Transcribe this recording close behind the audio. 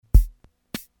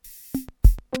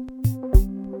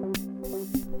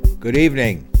Good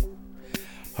evening.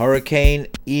 Hurricane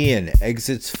Ian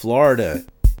exits Florida.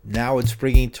 Now it's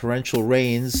bringing torrential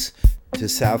rains to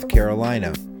South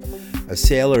Carolina. A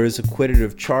sailor is acquitted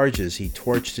of charges. He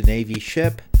torched a Navy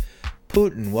ship.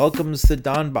 Putin welcomes the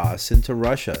Donbass into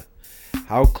Russia.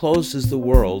 How close is the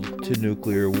world to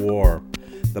nuclear war?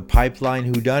 The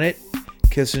pipeline whodunit,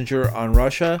 Kissinger on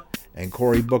Russia, and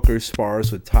Cory Booker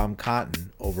spars with Tom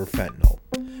Cotton over fentanyl.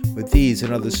 With these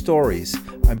and other stories,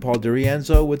 I'm Paul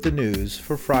DiRienzo with the news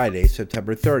for Friday,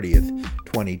 September 30th,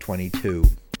 2022.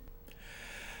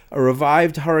 A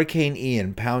revived Hurricane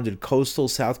Ian pounded coastal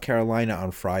South Carolina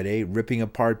on Friday, ripping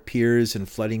apart piers and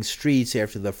flooding streets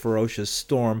after the ferocious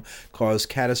storm caused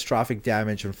catastrophic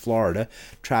damage in Florida,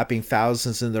 trapping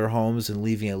thousands in their homes and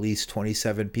leaving at least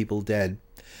 27 people dead.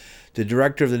 The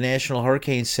director of the National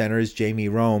Hurricane Center is Jamie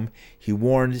Rome. He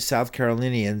warned South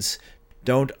Carolinians,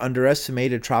 don't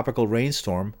underestimate a tropical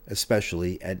rainstorm,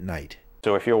 especially at night.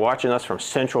 So if you're watching us from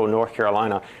central North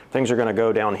Carolina, things are going to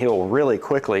go downhill really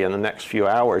quickly in the next few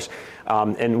hours.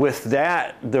 And with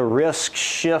that, the risk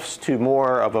shifts to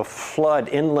more of a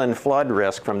inland flood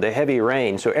risk from the heavy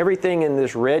rain. So everything in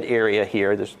this red area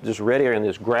here, this red area in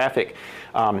this graphic,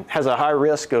 has a high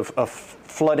risk of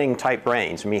flooding type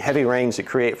rains. I mean, heavy rains that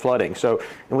create flooding. So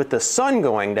with the sun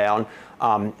going down,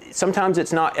 sometimes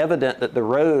it's not evident that the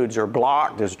roads are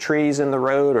blocked. There's trees in the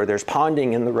road or there's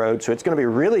ponding in the road. So it's going to be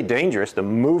really dangerous to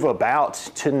move about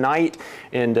tonight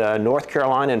in North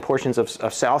Carolina and portions of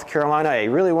South Carolina. I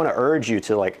really want to urge you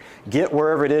to get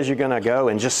wherever it is you're going to go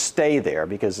and just stay there,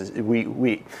 because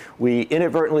we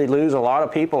inadvertently lose a lot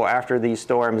of people after these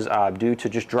storms due to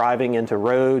just driving into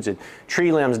roads and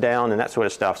tree limbs down and that sort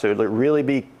of stuff. So really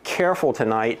be careful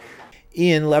tonight.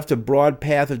 Ian left a broad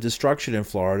path of destruction in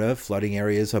Florida, flooding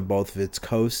areas on both of its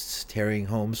coasts, tearing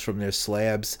homes from their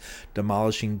slabs,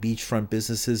 demolishing beachfront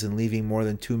businesses, and leaving more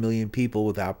than 2 million people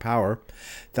without power.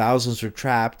 Thousands are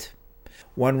trapped.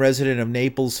 One resident of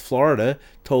Naples, Florida,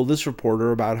 told this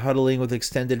reporter about huddling with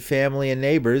extended family and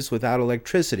neighbors without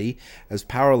electricity as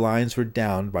power lines were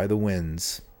downed by the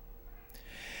winds.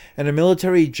 And a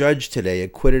military judge today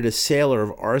acquitted a sailor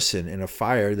of arson in a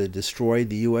fire that destroyed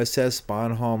the USS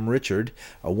Bonhomme Richard,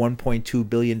 a $1.2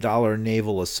 billion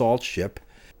naval assault ship.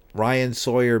 Ryan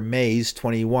Sawyer Mays,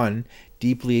 21,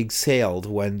 deeply exhaled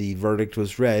when the verdict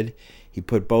was read. He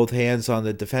put both hands on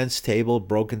the defense table,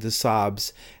 broke into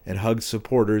sobs, and hugged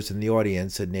supporters in the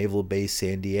audience at Naval Base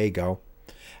San Diego.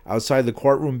 Outside the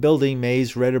courtroom building,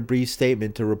 Mays read a brief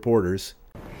statement to reporters.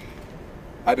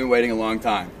 I've been waiting a long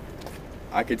time.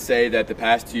 I could say that the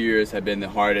past 2 years have been the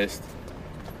hardest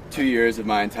 2 years of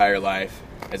my entire life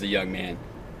as a young man.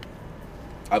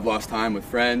 I've lost time with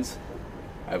friends,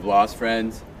 I've lost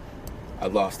friends,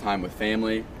 I've lost time with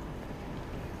family,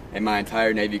 and my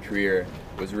entire Navy career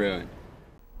was ruined.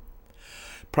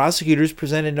 Prosecutors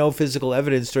presented no physical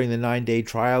evidence during the 9-day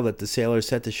trial that the sailor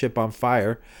set the ship on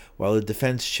fire, while the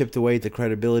defense chipped away at the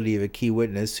credibility of a key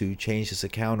witness who changed his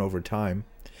account over time.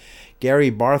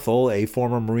 Gary Barthel, a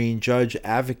former Marine judge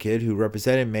advocate who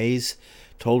represented Mays,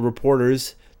 told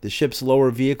reporters, the ship's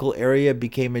lower vehicle area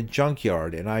became a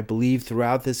junkyard, and I believe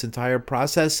throughout this entire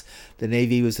process, the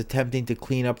Navy was attempting to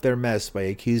clean up their mess by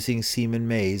accusing Seaman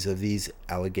Mays of these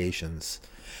allegations.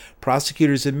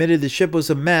 Prosecutors admitted the ship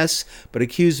was a mess, but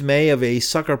accused May of a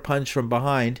sucker punch from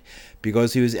behind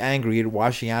because he was angry at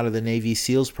washing out of the Navy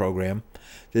SEALs program.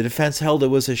 The defense held it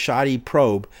was a shoddy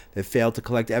probe that failed to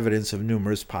collect evidence of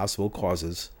numerous possible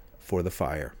causes for the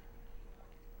fire.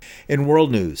 In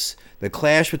world news, the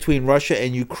clash between Russia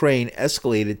and Ukraine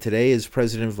escalated today as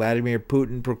President Vladimir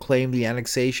Putin proclaimed the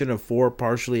annexation of 4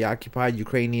 partially occupied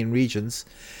Ukrainian regions.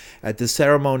 At the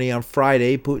ceremony on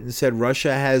Friday, Putin said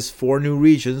Russia has 4 new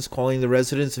regions, calling the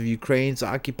residents of Ukraine's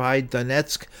occupied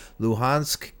Donetsk,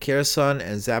 Luhansk, Kherson,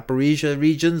 and Zaporizhia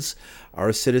regions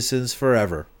our citizens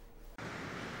forever.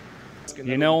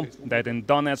 You know that in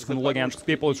Donetsk and Lugansk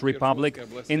People's Republic,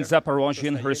 in Zaporizhia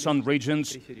and Kherson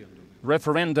regions,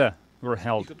 referenda were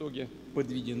held.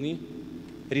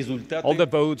 All the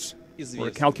votes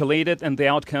were calculated and the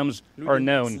outcomes are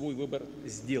known.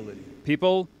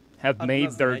 People have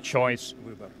made their choice.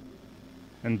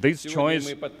 And this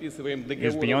choice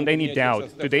is beyond any doubt.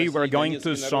 Today we're going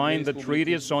to sign the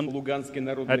treaties on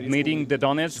admitting the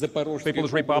Donetsk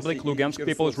People's Republic, Lugansk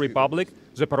People's Republic,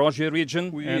 Zaporizhia region,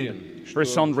 and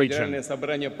Arson region.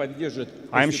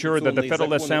 I'm sure that the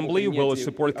Federal Assembly will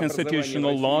support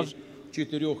constitutional laws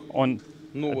on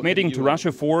admitting to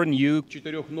Russia 4 new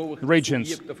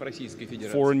regions,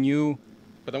 4 new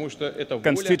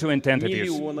constituent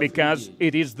entities, because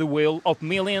it is the will of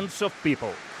millions of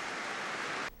people.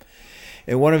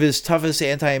 In one of his toughest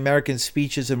anti-American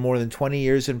speeches in more than 20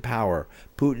 years in power,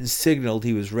 Putin signaled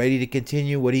he was ready to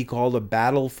continue what he called a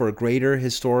battle for a greater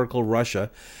historical Russia,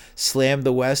 slammed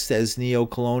the West as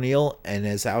neo-colonial and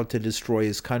as out to destroy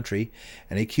his country,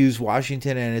 and accused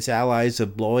Washington and its allies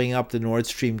of blowing up the Nord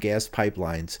Stream gas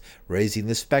pipelines, raising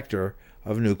the specter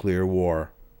of nuclear war.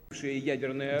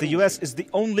 The U.S. is the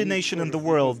only nation in the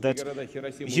world that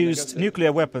used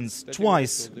nuclear weapons,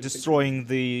 twice destroying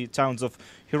the towns of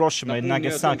Hiroshima and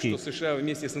Nagasaki.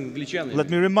 Let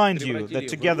me remind you that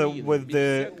together with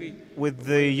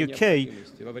the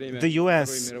UK, the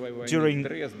U.S. during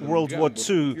World War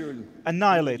II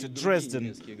annihilated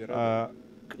Dresden,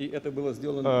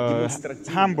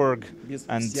 Hamburg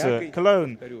and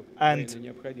Cologne, and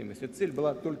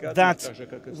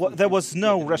there was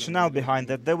no rationale behind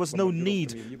that. There was no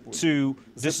need to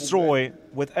destroy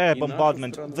with air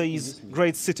bombardment these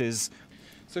great cities.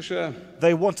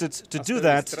 They wanted to do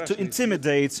that to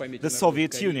intimidate the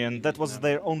Soviet Union. That was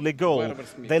their only goal.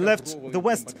 The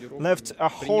West left a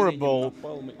horrible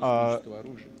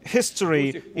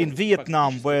history in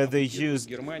Vietnam, where they used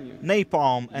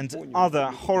napalm and other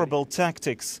horrible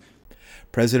tactics.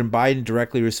 President Biden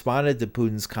directly responded to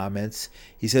Putin's comments.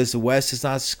 He says the West is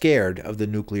not scared of the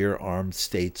nuclear-armed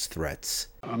states' threats.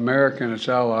 America and its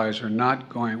allies are not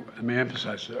going, let me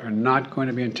emphasize, are not going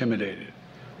to be intimidated.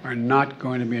 Are not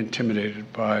going to be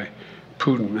intimidated by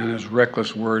Putin and his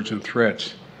reckless words and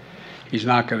threats. He's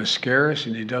not going to scare us,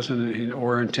 and he doesn't,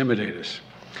 or intimidate us.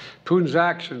 Putin's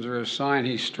actions are a sign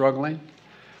he's struggling.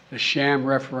 The sham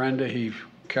referenda he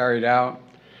carried out,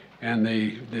 and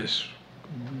this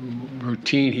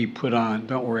routine he put on.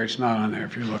 Don't worry, it's not on there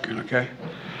if you're looking. Okay.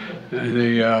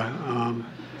 The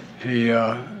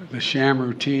sham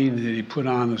routine that he put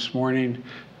on this morning,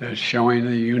 that's showing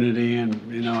the unity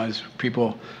and, as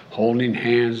people holding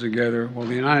hands together. Well,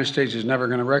 the United States is never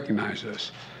going to recognize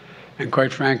this. And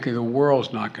quite frankly, the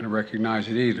world's not going to recognize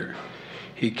it either.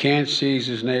 He can't seize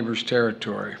his neighbor's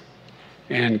territory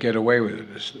and get away with it.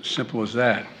 It's as simple as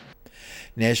that.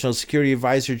 National Security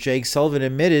Advisor Jake Sullivan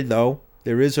admitted, though,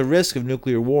 there is a risk of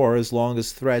nuclear war as long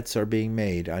as threats are being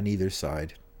made on either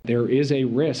side. There is a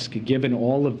risk, given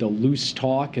all of the loose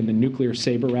talk and the nuclear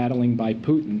saber-rattling by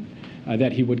Putin,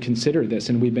 that he would consider this,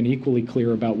 and we've been equally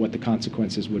clear about what the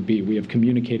consequences would be. We have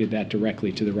communicated that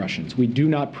directly to the Russians. We do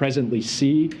not presently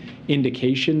see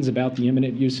indications about the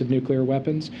imminent use of nuclear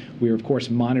weapons. We are, of course,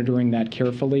 monitoring that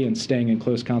carefully and staying in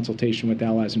close consultation with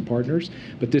allies and partners,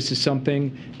 but this is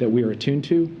something that we are attuned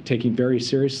to, taking very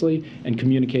seriously, and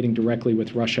communicating directly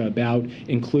with Russia about,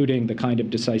 including the kind of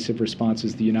decisive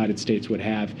responses the United States would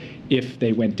have if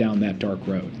they went down that dark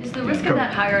road. Is the risk of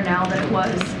that higher now than it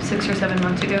was 6 or 7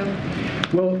 months ago?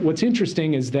 Well, what's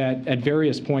interesting is that at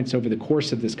various points over the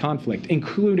course of this conflict,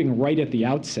 including right at the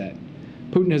outset,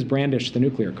 Putin has brandished the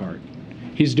nuclear card.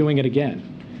 He's doing it again.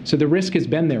 So the risk has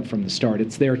been there from the start.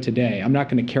 It's there today. I'm not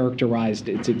going to characterize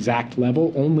its exact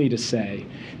level, only to say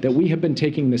that we have been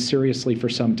taking this seriously for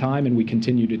some time, and we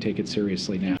continue to take it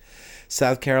seriously now.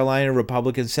 South Carolina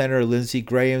Republican Senator Lindsey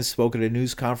Graham spoke at a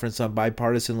news conference on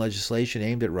bipartisan legislation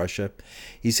aimed at Russia.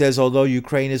 He says although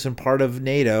Ukraine isn't part of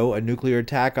NATO, a nuclear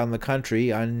attack on the country,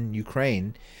 on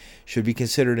Ukraine, should be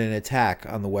considered an attack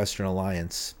on the Western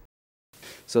alliance.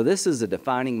 So this is a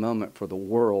defining moment for the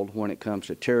world when it comes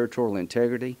to territorial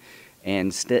integrity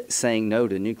and saying no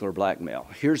to nuclear blackmail.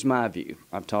 Here's my view.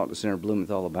 I've talked to Senator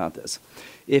Blumenthal about this.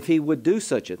 If he would do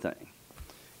such a thing,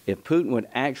 if Putin would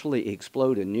actually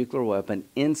explode a nuclear weapon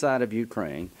inside of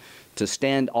Ukraine to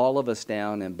stand all of us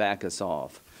down and back us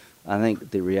off, I think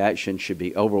the reaction should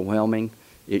be overwhelming.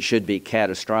 It should be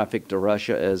catastrophic to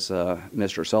Russia, as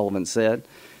Mr. Sullivan said.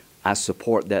 I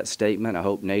support that statement. I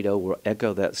hope NATO will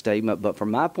echo that statement. But from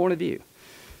my point of view,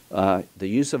 the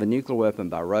use of a nuclear weapon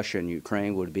by Russia in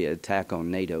Ukraine would be an attack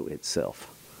on NATO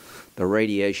itself. The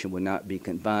radiation would not be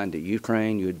confined to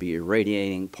Ukraine. You would be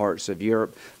irradiating parts of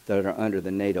Europe that are under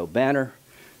the NATO banner.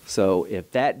 So if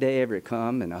that day ever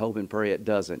comes, and I hope and pray it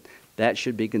doesn't, that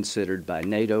should be considered by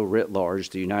NATO writ large,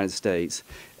 the United States,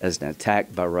 as an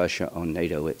attack by Russia on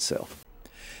NATO itself.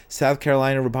 South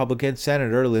Carolina Republican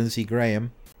Senator Lindsey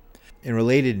Graham. In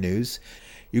related news,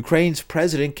 Ukraine's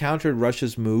president countered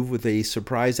Russia's move with a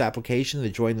surprise application to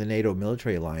join the NATO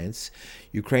military alliance.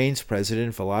 Ukraine's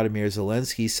President Volodymyr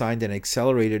Zelensky signed an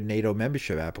accelerated NATO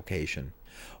membership application.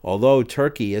 Although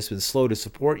Turkey has been slow to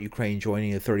support Ukraine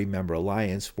joining a 30-member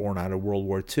alliance born out of World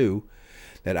War II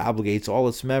that obligates all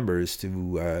its members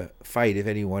to fight if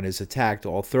anyone is attacked,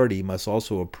 all 30 must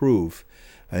also approve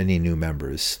any new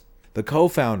members. The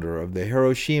co-founder of the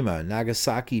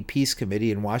Hiroshima-Nagasaki Peace Committee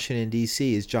in Washington,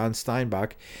 D.C. is John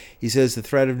Steinbach. He says the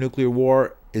threat of nuclear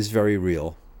war is very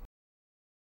real.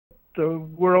 the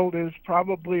world is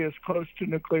probably as close to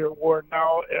nuclear war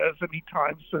now as any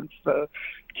time since the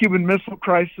Cuban Missile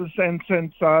Crisis and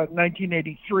since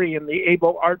 1983 and the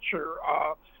Able Archer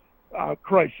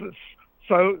crisis.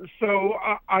 So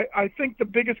I think the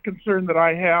biggest concern that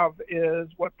I have is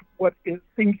what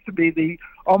seems to be the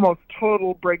almost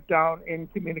total breakdown in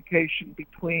communication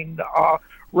between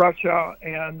Russia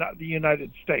and the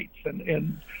United States.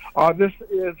 And this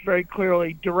is very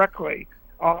clearly directly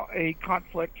a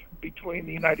conflict between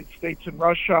the United States and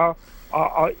Russia.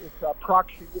 It's a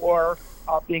proxy war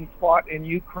being fought in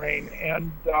Ukraine,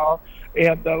 and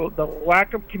the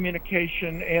lack of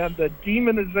communication and the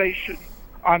demonization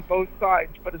on both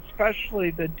sides, but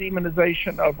especially the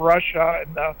demonization of Russia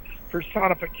and the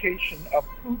personification of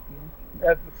Putin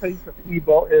as the face of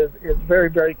evil is very,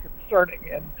 very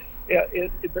concerning. And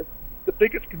the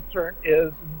biggest concern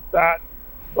is that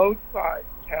both sides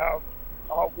have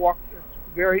walked this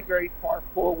very, very far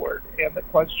forward, and the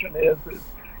question is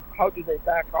how do they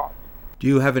back off? Do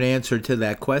you have an answer to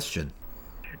that question?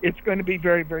 It's going to be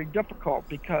very, very difficult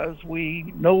because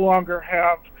we no longer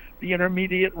have the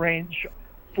intermediate range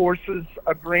forces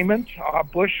agreement.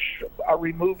 Bush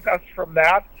removed us from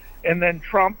that, and then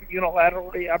Trump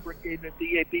unilaterally abrogated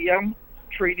the ABM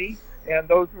treaty, and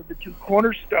those were the two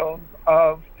cornerstones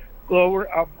of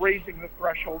raising the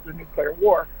threshold to nuclear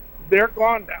war. They're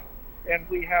gone now, and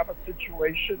we have a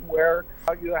situation where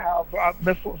you have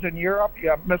missiles in Europe, you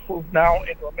have missiles now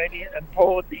in Romania and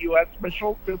Poland, the U.S.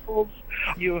 missiles,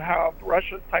 you have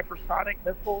Russia's hypersonic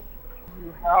missiles,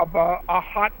 you have a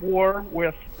hot war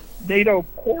with NATO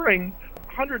pouring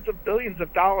hundreds of billions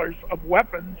of dollars of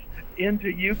weapons into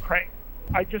Ukraine.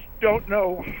 I just don't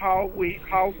know how we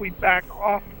back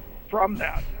off from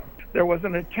that. There was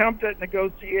an attempt at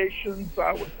negotiations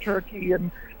with Turkey,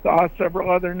 and several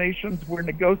other nations were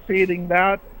negotiating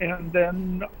that, and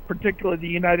then particularly the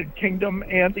United Kingdom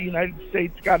and the United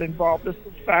States got involved. This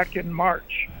was back in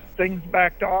March. Things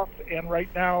backed off, and right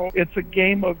now it's a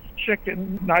game of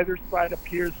chicken. Neither side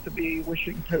appears to be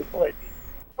wishing to win.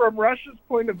 From Russia's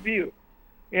point of view,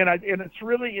 and it's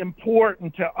really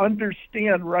important to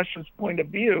understand Russia's point of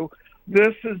view,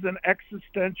 this is an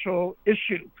existential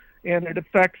issue, and it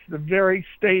affects the very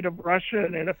state of Russia,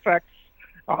 and it affects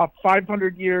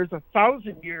 500 years,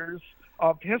 1,000 years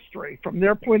of history. From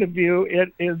their point of view,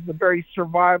 it is the very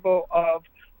survival of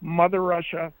Mother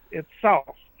Russia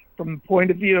itself. From the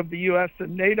point of view of the U.S.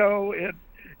 and NATO,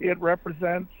 it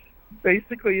represents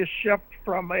basically a shift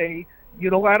from a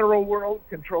unilateral world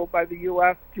controlled by the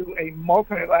U.S. to a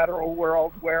multilateral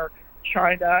world where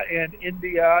China and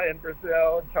India and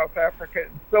Brazil and South Africa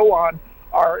and so on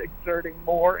are exerting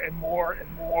more and more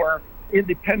and more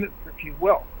independence, if you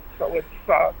will. So it's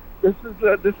this is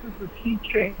a key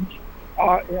change,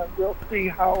 and we'll see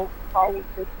how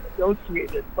it's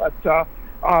negotiated. But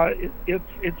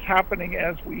it's happening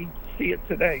as we see it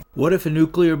today. What if a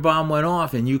nuclear bomb went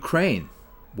off in Ukraine?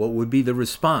 What would be the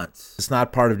response? It's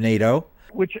not part of NATO.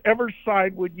 Whichever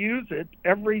side would use it,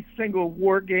 every single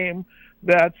war game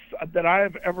that I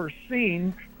have ever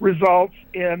seen results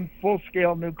in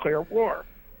full-scale nuclear war.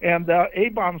 And the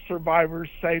A-bomb survivors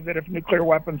say that if nuclear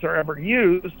weapons are ever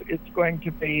used, it's going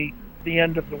to be the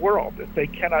end of the world, if they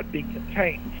cannot be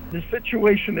contained. The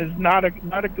situation is not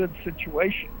a good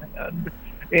situation,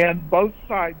 and both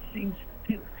sides seem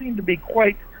to be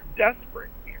quite desperate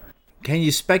here. Can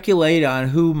you speculate on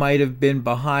who might have been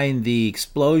behind the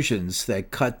explosions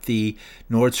that cut the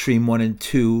Nord Stream 1 and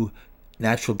 2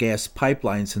 natural gas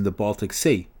pipelines in the Baltic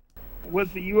Sea? Was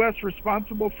the U.S.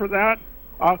 responsible for that?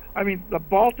 The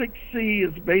Baltic Sea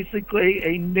is basically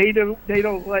a NATO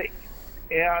lake.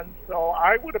 And so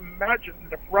I would imagine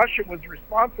that if Russia was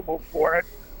responsible for it,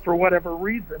 for whatever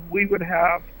reason, we would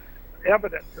have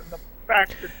evidence. And the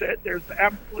fact that there's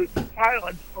absolute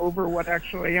silence over what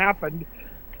actually happened,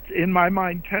 in my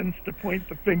mind, tends to point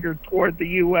the finger toward the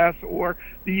U.S. or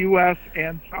the U.S.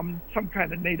 and some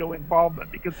kind of NATO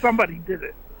involvement, because somebody did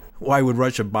it. Why would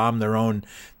Russia bomb their own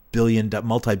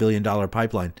multi-billion-dollar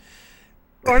pipeline?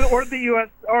 Or the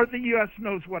U.S.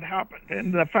 knows what happened,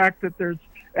 and the fact that there's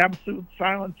absolute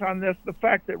silence on this, the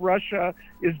fact that Russia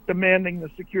is demanding the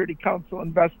Security Council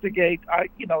investigate,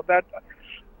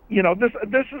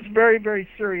 this is very, very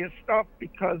serious stuff,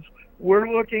 because we're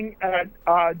looking at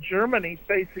Germany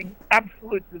facing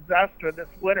absolute disaster this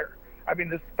winter.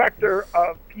 The specter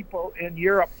of people in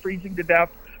Europe freezing to death,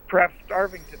 perhaps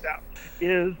starving to death,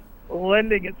 is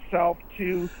lending itself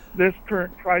to this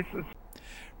current crisis.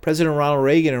 President Ronald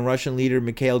Reagan and Russian leader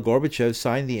Mikhail Gorbachev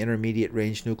signed the Intermediate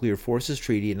Range Nuclear Forces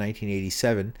Treaty in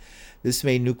 1987. This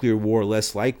made nuclear war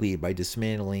less likely by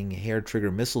dismantling hair-trigger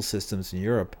missile systems in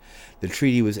Europe. The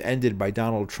treaty was ended by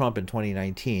Donald Trump in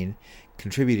 2019,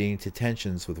 contributing to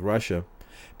tensions with Russia.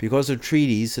 Because of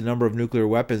treaties, the number of nuclear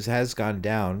weapons has gone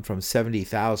down from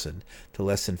 70,000 to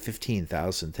less than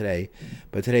 15,000 today,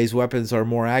 but today's weapons are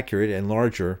more accurate and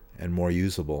larger and more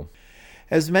usable.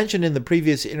 As mentioned in the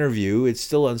previous interview, it's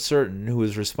still uncertain who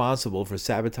is responsible for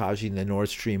sabotaging the Nord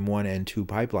Stream 1 and 2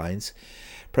 pipelines.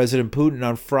 President Putin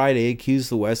on Friday accused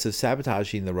the West of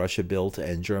sabotaging the Russia-built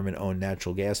and German-owned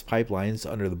natural gas pipelines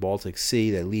under the Baltic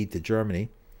Sea that lead to Germany.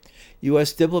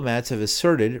 U.S. diplomats have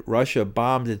asserted Russia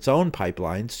bombed its own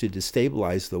pipelines to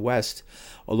destabilize the West,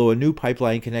 although a new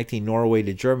pipeline connecting Norway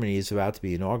to Germany is about to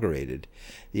be inaugurated.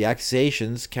 The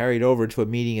accusations carried over to a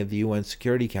meeting of the UN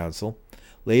Security Council.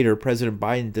 Later, President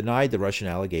Biden denied the Russian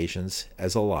allegations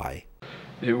as a lie.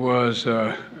 It was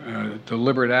a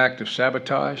deliberate act of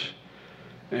sabotage,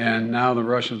 and now the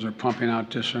Russians are pumping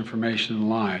out disinformation and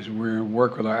lies. We're going to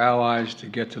work with our allies to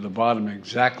get to the bottom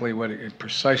of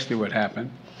precisely what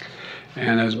happened.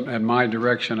 And at my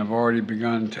direction, I've already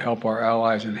begun to help our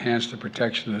allies enhance the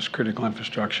protection of this critical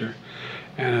infrastructure.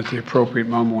 And at the appropriate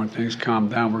moment when things calm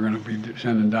down, we're going to be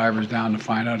sending divers down to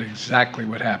find out exactly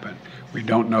what happened. We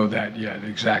don't know that yet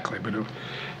exactly, but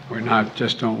we're not,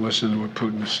 just don't listen to what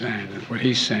Putin is saying. What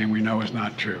he's saying we know is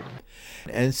not true.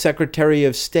 And Secretary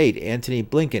of State Antony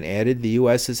Blinken added the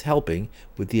U.S. is helping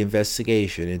with the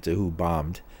investigation into who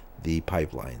bombed the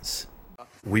pipelines.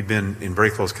 We've been in very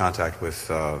close contact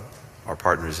with our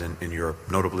partners in Europe,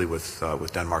 notably with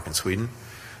Denmark and Sweden.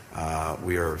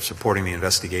 We are supporting the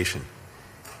investigation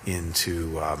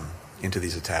into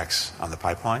these attacks on the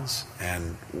pipelines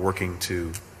and working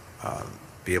to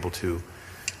be able to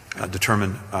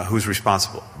determine who's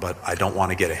responsible. But I don't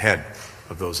want to get ahead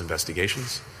of those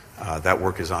investigations. That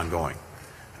work is ongoing.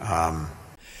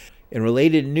 In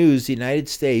related news, the United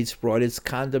States brought its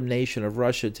condemnation of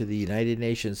Russia to the United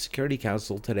Nations Security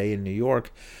Council today in New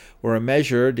York, where a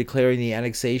measure declaring the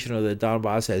annexation of the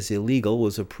Donbass as illegal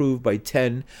was approved by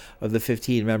 10 of the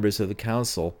 15 members of the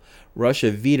Council.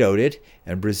 Russia vetoed it,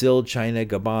 and Brazil, China,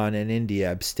 Gabon, and India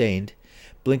abstained.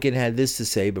 Blinken had this to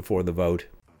say before the vote.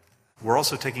 We're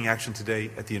also taking action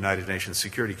today at the United Nations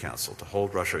Security Council to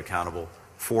hold Russia accountable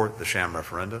for the sham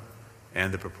referenda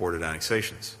and the purported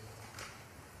annexations.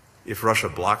 If Russia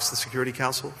blocks the Security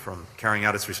Council from carrying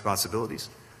out its responsibilities,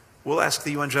 we'll ask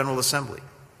the UN General Assembly,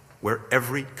 where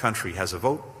every country has a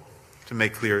vote, to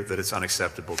make clear that it's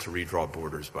unacceptable to redraw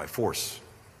borders by force.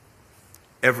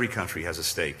 Every country has a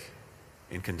stake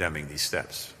in condemning these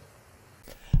steps.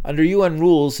 Under UN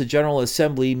rules, the General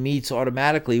Assembly meets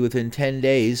automatically within 10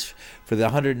 days for the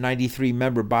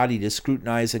 193-member body to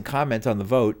scrutinize and comment on the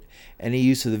vote. Any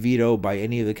use of the veto by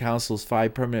any of the Council's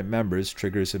 5 permanent members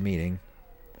triggers a meeting.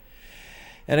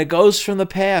 And a ghost from the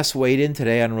past weighed in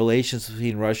today on relations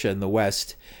between Russia and the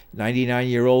West.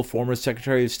 99-year-old former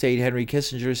Secretary of State Henry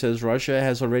Kissinger says Russia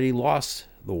has already lost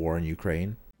the war in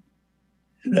Ukraine.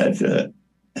 Russia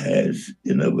has,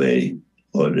 in a way,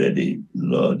 already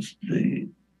lost the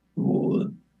war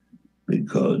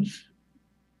because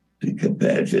the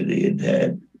capacity it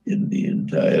had in the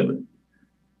entire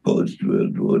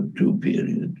post-World War II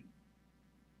period,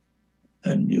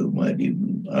 and you might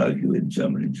even argue in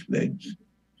some respects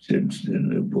since the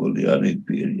Napoleonic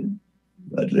period,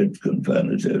 but let's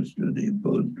confine ourselves to the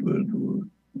post-World War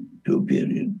II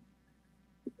period.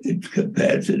 Its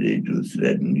capacity to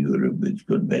threaten Europe with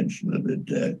conventional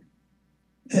attack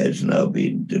has now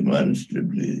been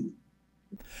demonstrably.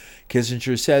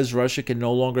 Kissinger says Russia can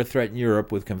no longer threaten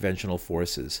Europe with conventional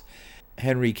forces.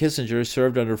 Henry Kissinger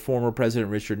served under former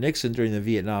President Richard Nixon during the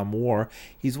Vietnam War.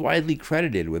 He's widely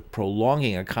credited with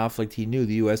prolonging a conflict he knew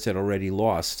the U.S. had already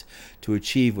lost to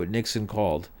achieve what Nixon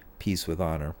called peace with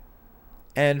honor.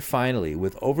 And finally,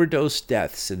 with overdose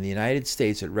deaths in the United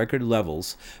States at record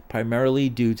levels, primarily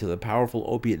due to the powerful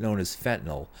opiate known as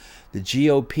fentanyl, the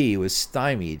GOP was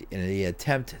stymied in an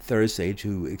attempt Thursday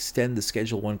to extend the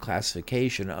Schedule I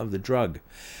classification of the drug.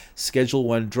 Schedule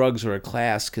I drugs are a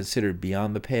class considered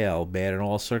beyond the pale, bad in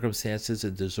all circumstances,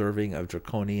 and deserving of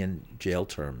draconian jail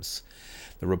terms.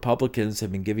 The Republicans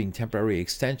have been giving temporary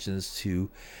extensions to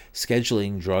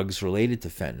scheduling drugs related to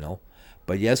fentanyl,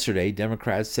 but yesterday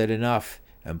Democrats said enough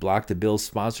and blocked a bill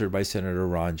sponsored by Senator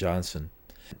Ron Johnson.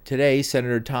 Today,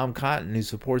 Senator Tom Cotton, who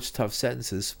supports tough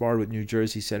sentences, sparred with New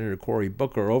Jersey Senator Cory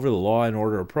Booker over the law and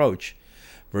order approach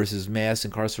versus mass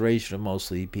incarceration of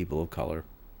mostly people of color.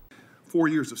 4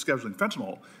 years of scheduling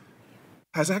fentanyl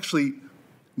has actually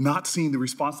not seen the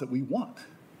response that we want.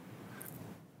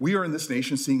 we are in this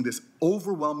nation seeing this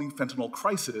overwhelming fentanyl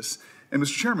crisis. And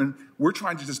Mr. Chairman, we're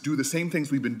trying to just do the same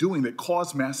things we've been doing that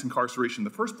caused mass incarceration in the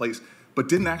first place, but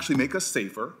didn't actually make us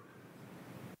safer,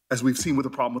 as we've seen with the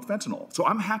problem with fentanyl. So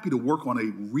I'm happy to work on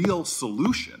a real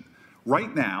solution.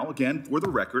 Right now, again, for the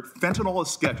record, fentanyl is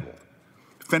scheduled.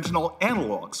 Fentanyl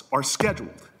analogs are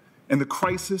scheduled, and the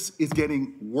crisis is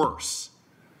getting worse.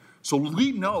 So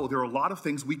we know there are a lot of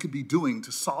things we could be doing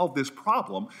to solve this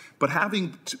problem, but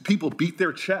having people beat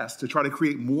their chest to try to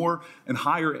create more and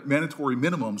higher mandatory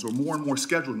minimums or more and more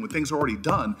scheduling when things are already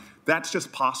done, that's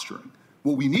just posturing.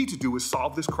 What we need to do is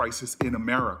solve this crisis in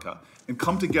America and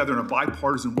come together in a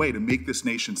bipartisan way to make this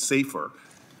nation safer,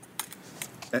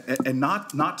 and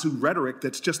not to rhetoric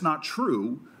that's just not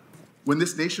true when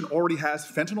this nation already has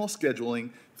fentanyl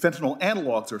scheduling, fentanyl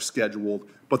analogs are scheduled,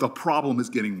 but the problem is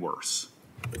getting worse.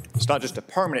 It's not just a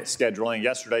permanent scheduling.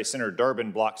 Yesterday, Senator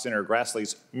Durbin blocked Senator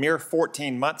Grassley's mere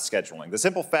 14-month scheduling. The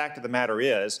simple fact of the matter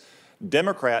is,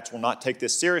 Democrats will not take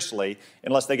this seriously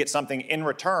unless they get something in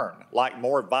return, like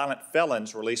more violent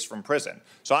felons released from prison.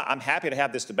 So I'm happy to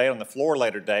have this debate on the floor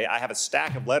later today. I have a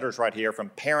stack of letters right here from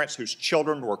parents whose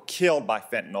children were killed by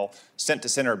fentanyl sent to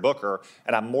Senator Booker,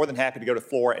 and I'm more than happy to go to the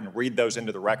floor and read those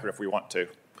into the record if we want to.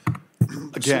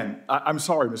 Again, I'm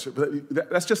sorry,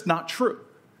 but that's just not true.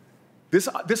 This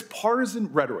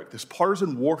partisan rhetoric, this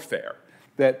partisan warfare,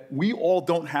 that we all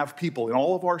don't have people in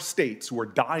all of our states who are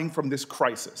dying from this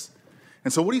crisis.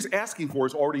 And so what he's asking for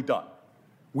is already done.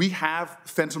 We have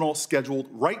fentanyl scheduled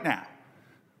right now,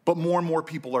 but more and more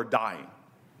people are dying.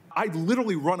 I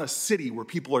literally run a city where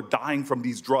people are dying from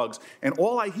these drugs, and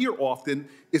all I hear often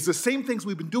is the same things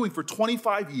we've been doing for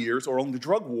 25 years or on the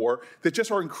drug war that just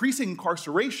are increasing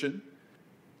incarceration.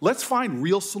 Let's find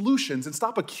real solutions and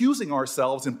stop accusing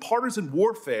ourselves in partisan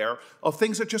warfare of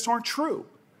things that just aren't true.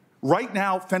 Right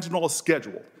now, fentanyl is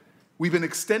scheduled. We've been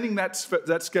extending that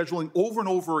scheduling over and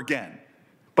over again,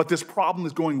 but this problem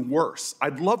is going worse.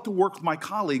 I'd love to work with my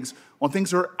colleagues on things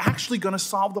that are actually going to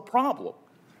solve the problem,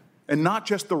 and not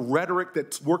just the rhetoric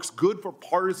that works good for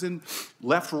partisan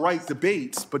left-right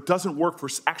debates, but doesn't work for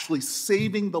actually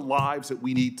saving the lives that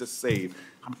we need to save.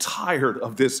 I'm tired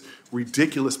of this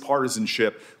ridiculous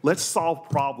partisanship. Let's solve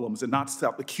problems and not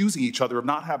stop accusing each other of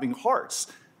not having hearts.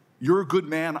 You're a good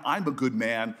man, I'm a good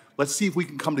man. Let's see if we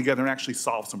can come together and actually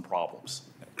solve some problems.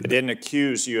 I didn't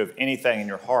accuse you of anything in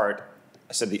your heart.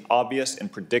 I said the obvious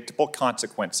and predictable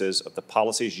consequences of the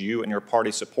policies you and your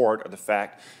party support are the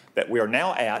fact that we are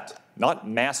now at, not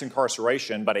mass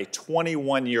incarceration, but a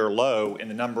 21-year low in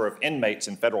the number of inmates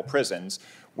in federal prisons.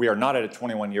 We are not at a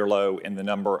 21-year low in the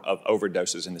number of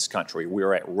overdoses in this country. We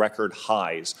are at record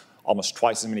highs. Almost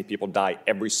twice as many people die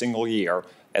every single year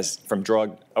as from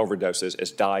drug overdoses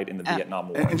as died in the Vietnam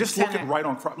War. And just look at Right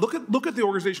on Crime. Look at the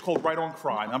organization called Right on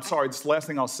Crime. I'm sorry, this is the last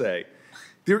thing I'll say.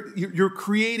 You're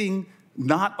creating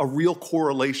not a real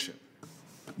correlation.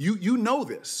 You know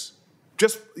this.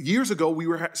 Just years ago, we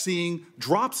were seeing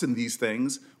drops in these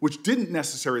things, which didn't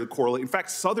necessarily correlate. In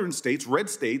fact, southern states, red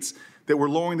states, that were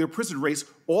lowering their prison rates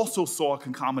also saw a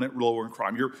concomitant lower in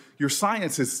crime. Your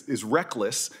science is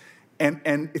reckless.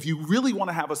 And if you really want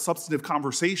to have a substantive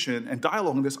conversation and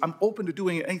dialogue on this, I'm open to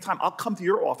doing it anytime. I'll come to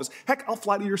your office. Heck, I'll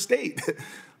fly to your state.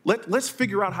 Let's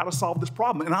figure out how to solve this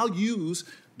problem. And I'll use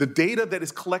the data that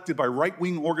is collected by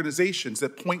right-wing organizations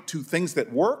that point to things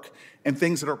that work and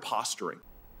things that are posturing.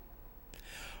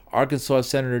 Arkansas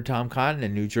Senator Tom Cotton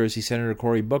and New Jersey Senator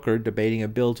Cory Booker debating a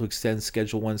bill to extend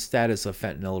Schedule I status of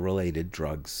fentanyl-related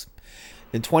drugs.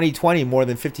 In 2020, more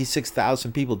than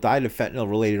 56,000 people died of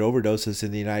fentanyl-related overdoses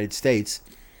in the United States.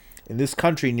 In this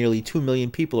country, nearly 2 million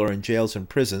people are in jails and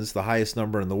prisons, the highest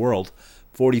number in the world.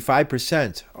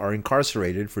 45% are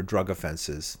incarcerated for drug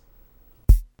offenses.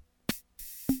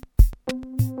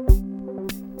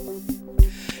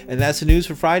 And that's the news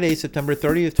for Friday, September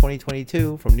 30th,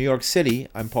 2022. From New York City,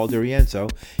 I'm Paul DiRienzo.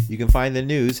 You can find the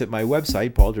news at my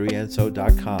website,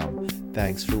 pauldirienzo.com.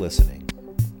 Thanks for listening.